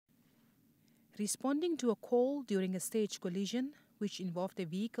Responding to a call during a stage collision, which involved a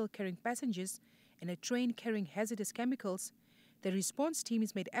vehicle carrying passengers and a train carrying hazardous chemicals, the response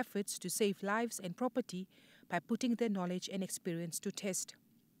teams made efforts to save lives and property by putting their knowledge and experience to test.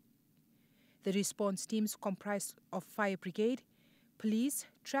 The response teams comprised of fire brigade, police,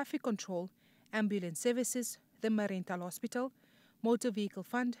 traffic control, ambulance services, the Mariental Hospital, motor vehicle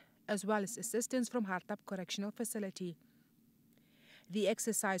fund, as well as assistance from Hartap Correctional Facility. The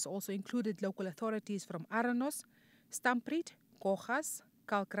exercise also included local authorities from Aranos, Stampriet, Kogas,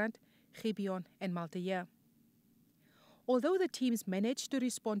 Kalkrant, Gibeon and Malteja. Although the teams managed to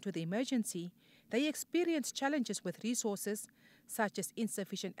respond to the emergency, they experienced challenges with resources such as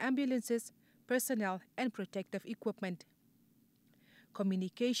insufficient ambulances, personnel and protective equipment.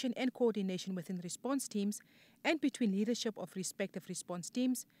 Communication and coordination within response teams and between leadership of respective response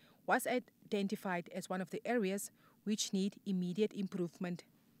teams was identified as one of the areas which need immediate improvement.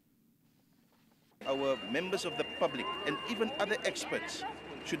 Our members of the public and even other experts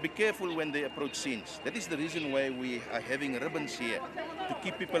should be careful when they approach scenes. That is the reason why we are having ribbons here, to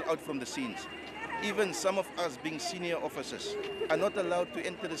keep people out from the scenes. Even some of us being senior officers are not allowed to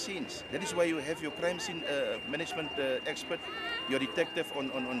enter the scenes. That is why you have your crime scene management expert, your detective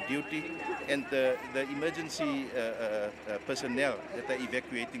on duty, and the emergency personnel that are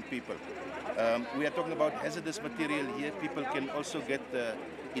evacuating people. We are talking about hazardous material here. People can also get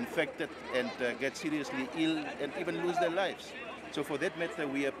infected and get seriously ill and even lose their lives. So for that matter,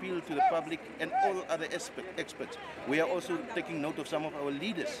 we appeal to the public and all other experts. We are also taking note of some of our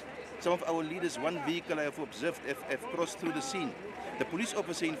leaders. Some of our leaders, one vehicle I have observed, have crossed through the scene. The police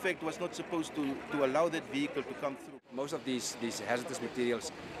officer, in fact, was not supposed to allow that vehicle to come through. Most of these hazardous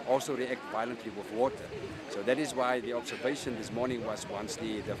materials also react violently with water. So that is why the observation this morning was once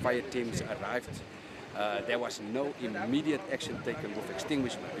the fire teams arrived, there was no immediate action taken with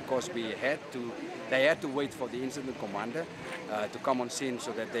extinguishment because they had to wait for the incident commander to come on scene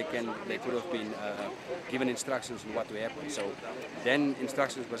so that they could have been given instructions on what to happen. So then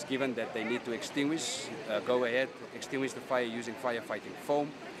instructions was given that they need to extinguish, go ahead, extinguish the fire using firefighting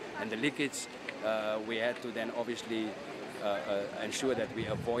foam, and the leakage we had to then obviously ensure that we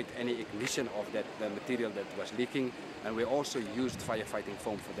avoid any ignition of the material that was leaking, and we also used firefighting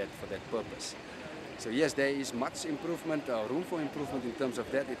foam for that purpose. So yes, there is much improvement, room for improvement in terms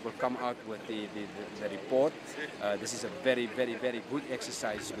of that. It will come out with the report. This is a very, very, very good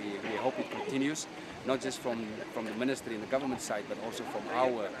exercise. We hope it continues, not just from the ministry and the government side, but also from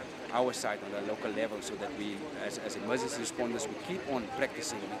our side on the local level, so that we, as emergency responders, we keep on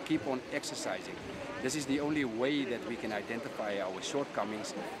practicing, we keep on exercising. This is the only way that we can identify our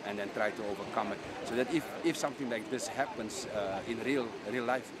shortcomings and then try to overcome it, so that if something like this happens in real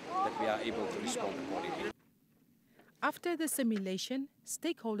life, that we are able to respond accordingly. After the simulation,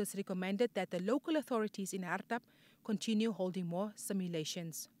 stakeholders recommended that the local authorities in Hartap continue holding more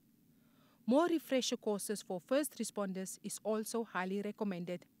simulations. More refresher courses for first responders is also highly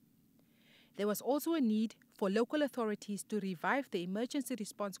recommended. There was also a need for local authorities to revive the emergency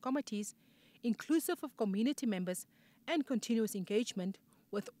response committees, inclusive of community members, and continuous engagement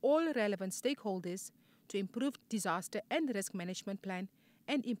with all relevant stakeholders to improve disaster and risk management plan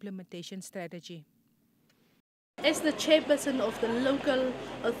and implementation strategy. As the chairperson of the local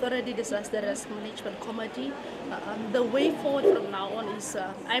authority disaster risk management committee, the way forward from now on is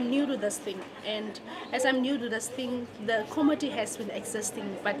I'm new to this thing, and as I'm new to this thing, the committee has been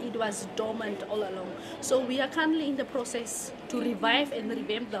existing, but it was dormant all along. So we are currently in the process to revive and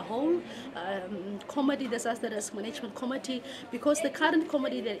revamp the whole committee, disaster risk management committee, because the current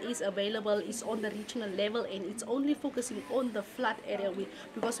committee that is available is on the regional level and it's only focusing on the flood area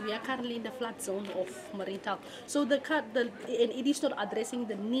because we are currently in the flood zone of Mariental. So and it is not addressing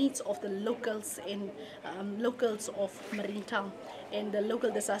the needs of the locals and locals of Mariental and the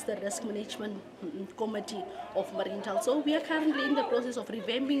local disaster risk management committee of Mariental. So we are currently in the process of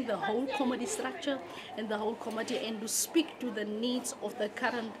revamping the whole committee structure and the whole committee, and to speak to the needs of the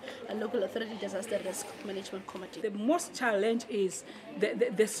current local authority disaster risk management committee. The most challenge is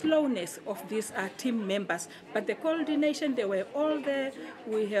the slowness of these team members, but the coordination, they were all there.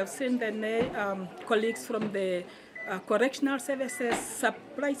 We have seen the colleagues from the correctional services.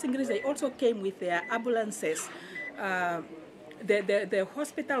 Surprisingly, they also came with their ambulances. The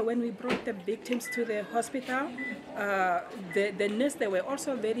hospital, when we brought the victims to the hospital, the nurse, they were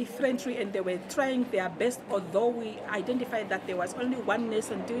also very friendly and they were trying their best, although we identified that there was only one nurse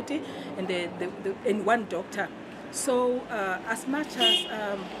on duty and one doctor. So as much as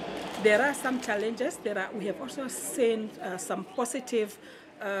there are some challenges, we have also seen some positive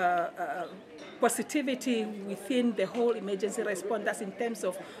positivity within the whole emergency responders in terms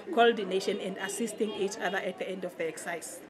of coordination and assisting each other at the end of the exercise.